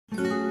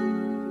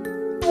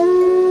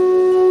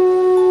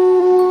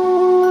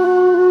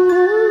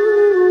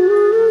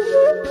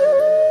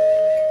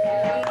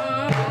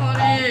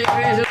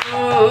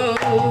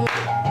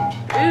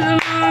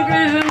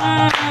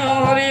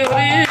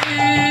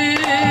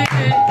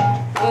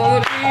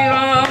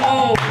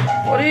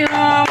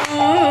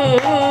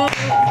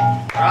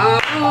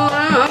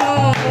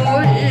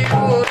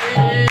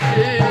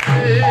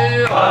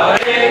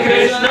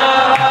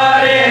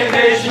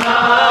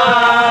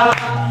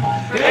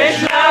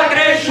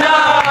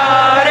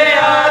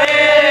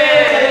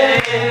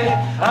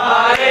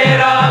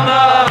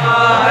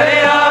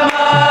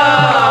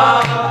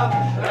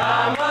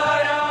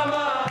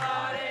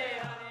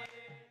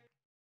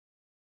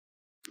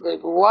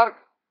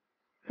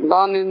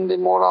done in the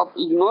mode of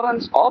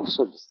ignorance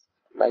also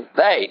like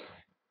that.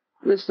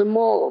 It's a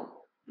more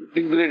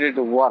degraded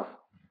work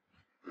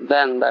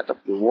than that of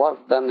the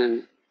work done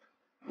in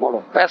mode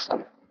of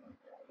passion.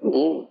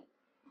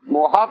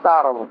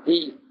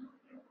 Mohatāravati,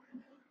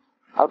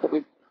 out of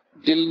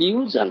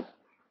delusion.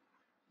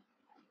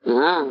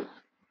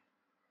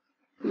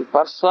 The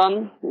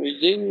person who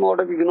is in mode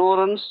of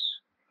ignorance,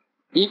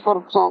 he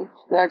performs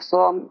the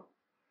action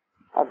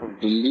out of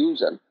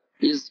delusion.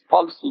 His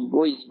false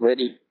ego is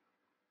very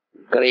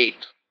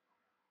great.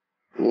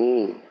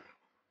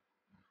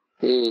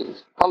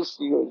 His false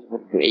ego is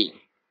very great.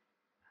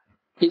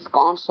 His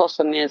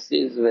consciousness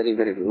is very,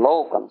 very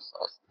low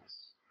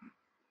consciousness.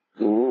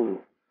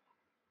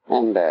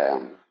 And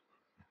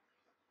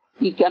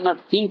he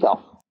cannot think of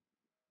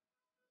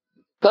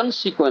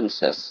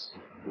consequences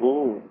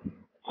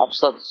of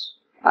such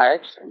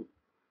action.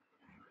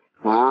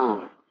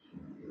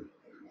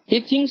 He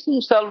thinks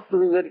himself to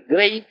be very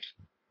great,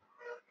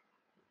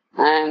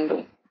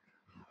 and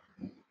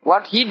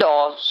what he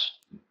does,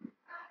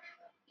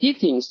 he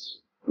thinks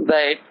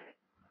that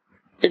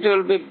it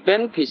will be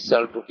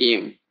beneficial to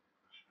him.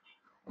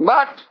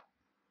 But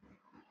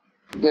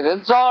the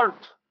result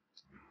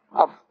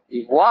of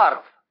the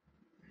work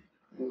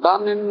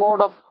done in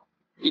mode of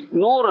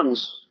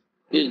ignorance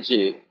is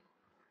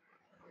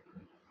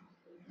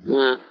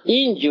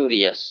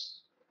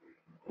injurious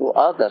to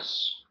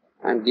others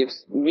and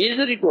gives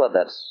misery to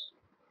others.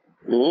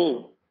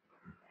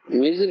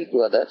 Misery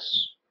to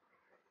others.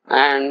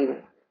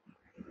 And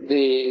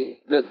the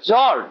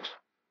result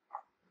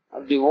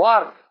of the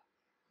work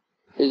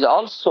is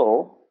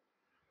also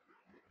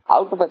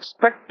out of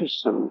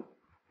expectation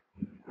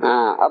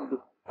of the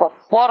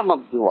performer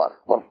of the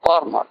work,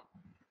 performer.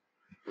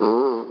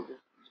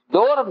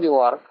 Doer of the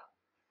work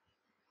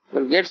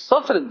will get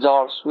such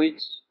results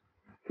which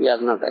he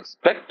has not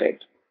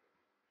expected.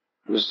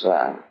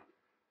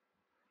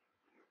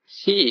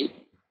 See,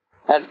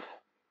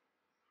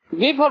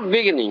 before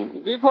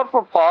beginning, before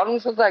performing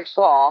such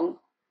action,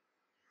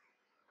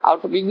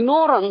 out of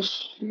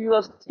ignorance, he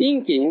was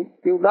thinking,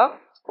 he would have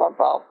thought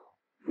of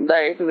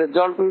that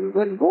result will be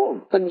very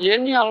good,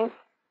 congenial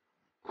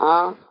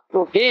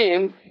to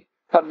him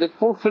for the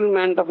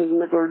fulfillment of his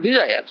material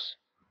desires.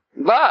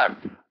 But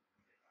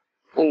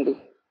in the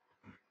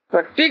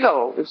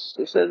practical, it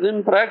says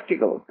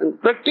impractical. In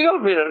practical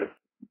field,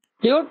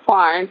 he would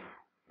find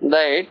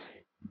that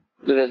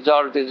the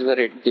result is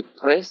very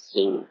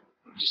depressing,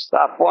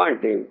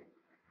 disappointing,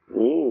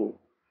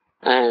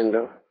 and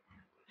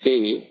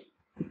he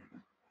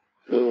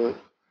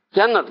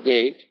cannot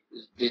get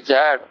his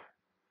desired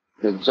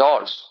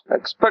results,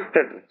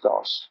 expected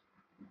results.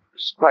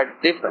 It's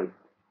quite different.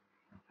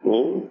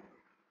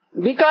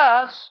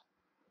 Because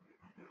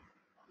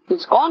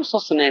his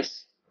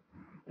consciousness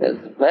is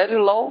very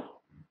low,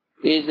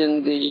 he is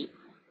in the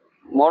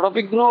mode of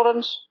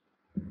ignorance,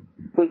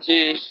 which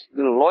is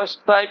the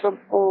lowest type of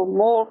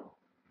mode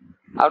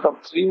out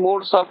of three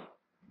modes of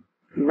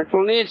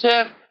material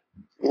nature.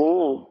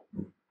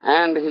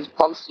 And his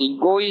false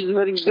ego is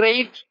very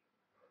great.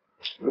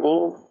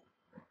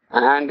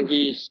 And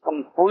he is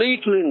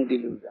completely in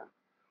delusion.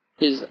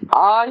 His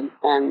I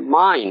and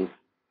mind,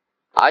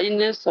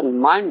 I-ness and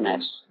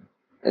mindness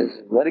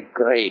is very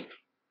great.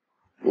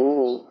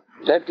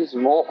 That is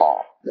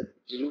moha, that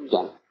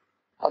delusion.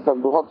 Ata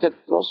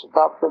duhaketra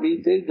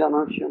sutapavite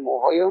janasya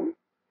mohayam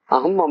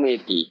aham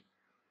mameti.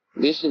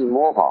 This is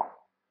moha.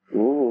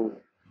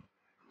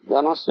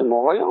 Janasya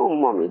mohayam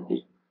aham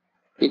mameti.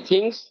 He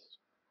thinks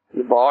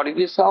the body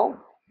is self,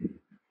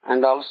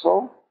 and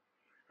also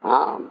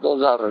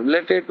those are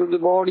related to the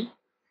body.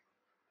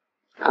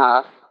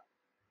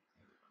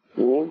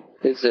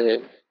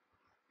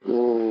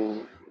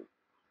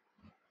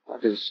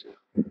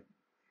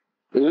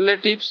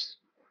 Relatives,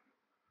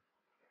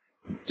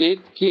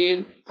 teeth,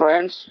 kin,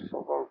 friends,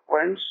 so-called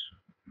friends.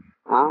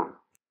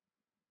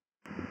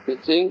 He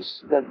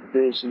thinks that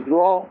they should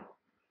grow,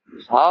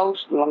 his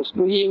house belongs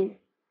to him,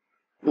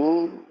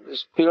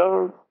 his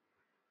field,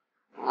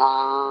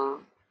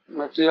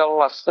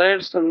 material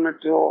assets and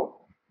material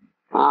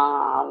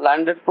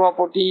landed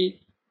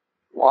property,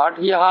 what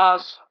he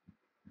has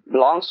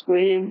belongs to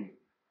him.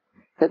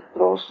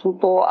 Petro,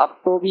 Suto,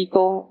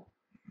 Aptovito,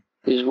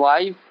 his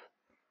wife,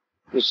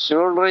 his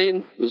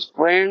children, his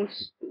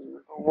friends,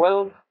 his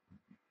wealth,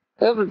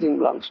 everything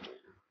belongs to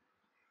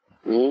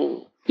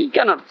him. He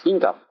cannot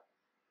think of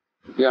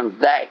beyond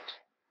that.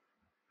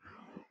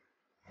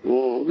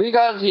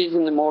 Because he is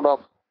in the mode of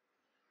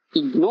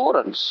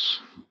ignorance.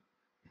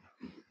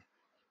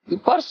 The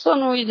person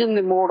who is in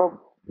the mode of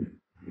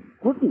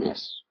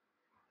goodness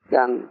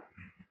can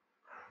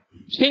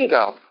think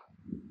of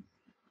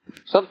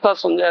Sattva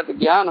Sanjayata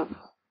Jnana,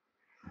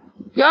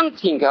 can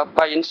think of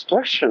by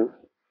instruction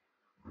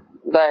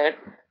that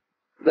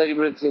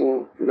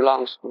everything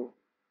belongs to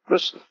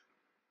Krishna.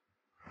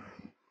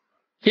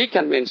 He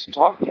can be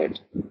instructed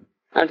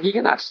and he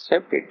can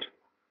accept it.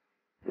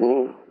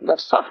 But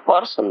such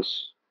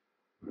persons,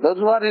 those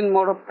who are in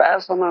mode of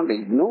passion and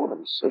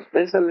ignorance,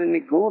 especially in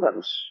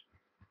ignorance,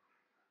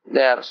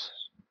 they are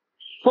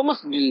so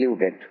much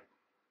deluded.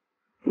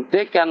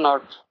 They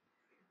cannot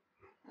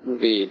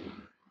be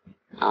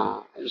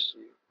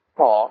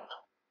taught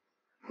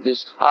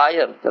this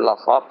higher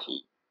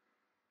philosophy.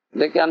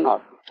 They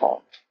cannot be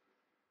taught.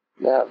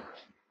 They are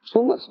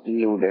so much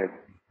deluded.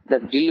 The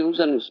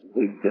delusion is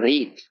very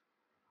great.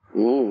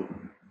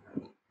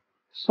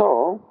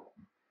 So,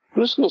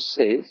 Krishna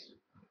says,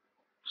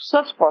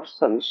 such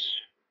persons,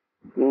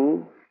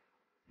 the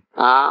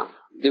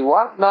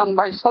work done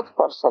by such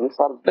persons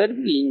are very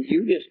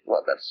injurious to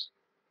others.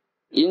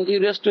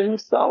 Injurious to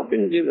himself,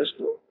 injurious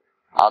to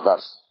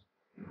others.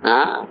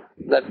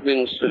 That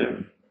means,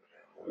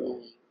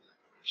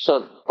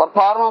 so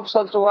performer of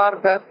such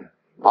work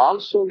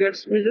also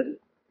gets misery.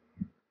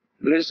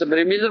 Lives a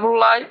very miserable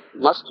life,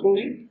 must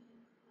live,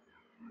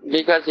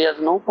 because he has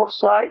no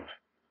foresight.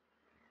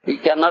 He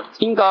cannot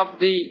think of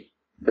the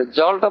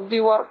result of the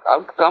work,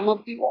 outcome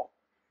of the work,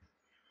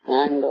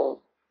 and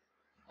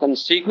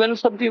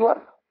consequence of the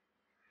work.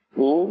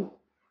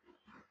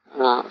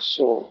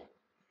 So,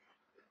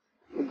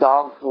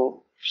 without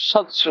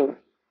such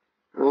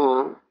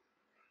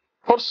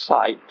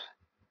foresight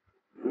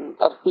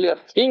or clear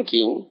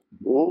thinking,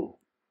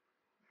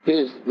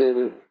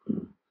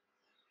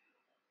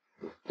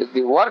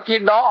 the work he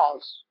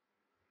does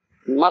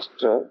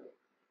must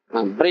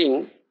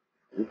bring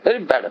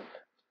very bad effect.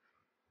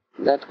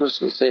 That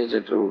Krishna says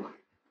it too.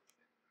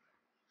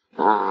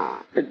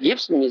 It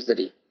gives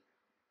misery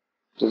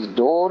to the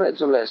door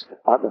as well as to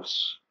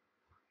others.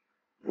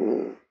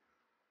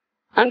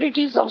 And it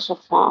is also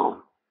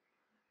found,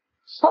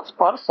 such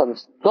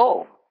persons,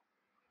 though,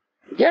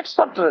 get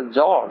such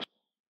results,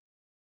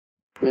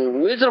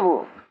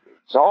 miserable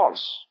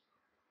results,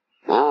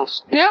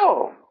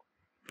 still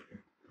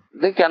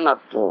they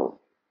cannot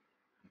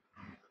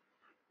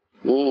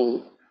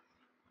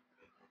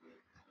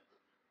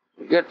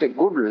get a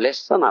good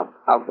lesson out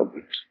of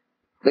it.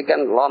 They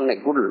can learn a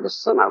good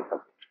lesson out of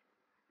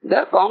it.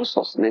 Their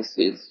consciousness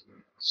is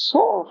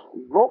so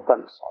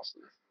broken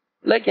consciousness,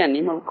 like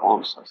animal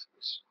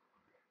consciousness,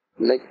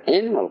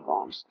 animal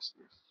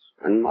consciousness.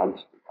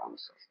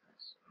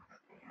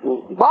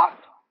 But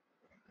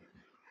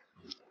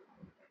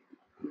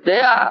they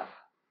are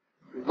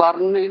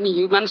born in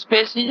human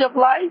species of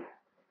life.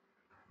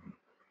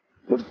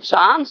 Good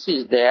chance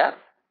is there,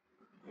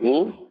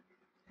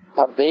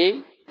 for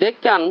they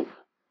can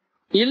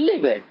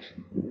elevate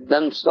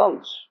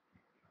themselves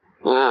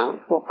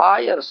to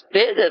higher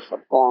stages of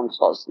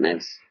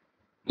consciousness.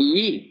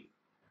 If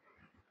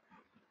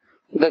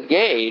the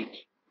gate,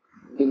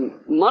 the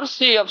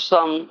mercy of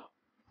some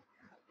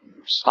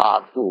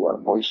Sadhu or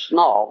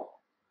Vaishnava,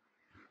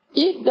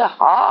 if they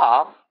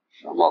have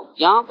some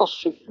ajnata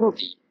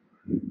sukriti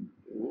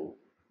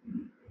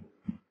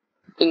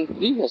in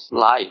previous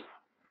life,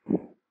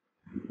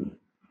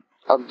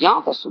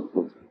 ajnata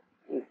sukriti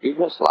in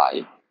previous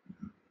life,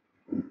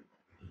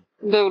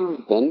 they will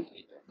be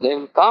benefited. They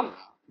will come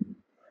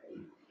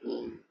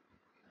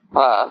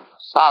for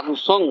sadhu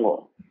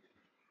sangha,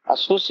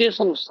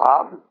 association of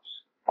sadhus,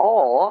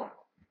 or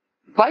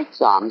by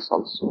chance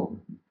also,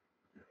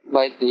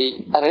 by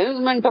the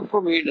arrangement of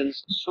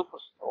providence, super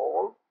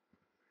soul,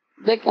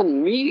 they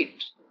can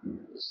meet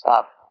the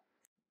sadhu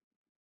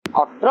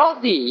or draw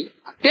the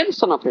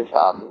attention of a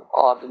sadhu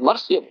or the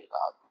mercy of a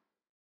sadhu.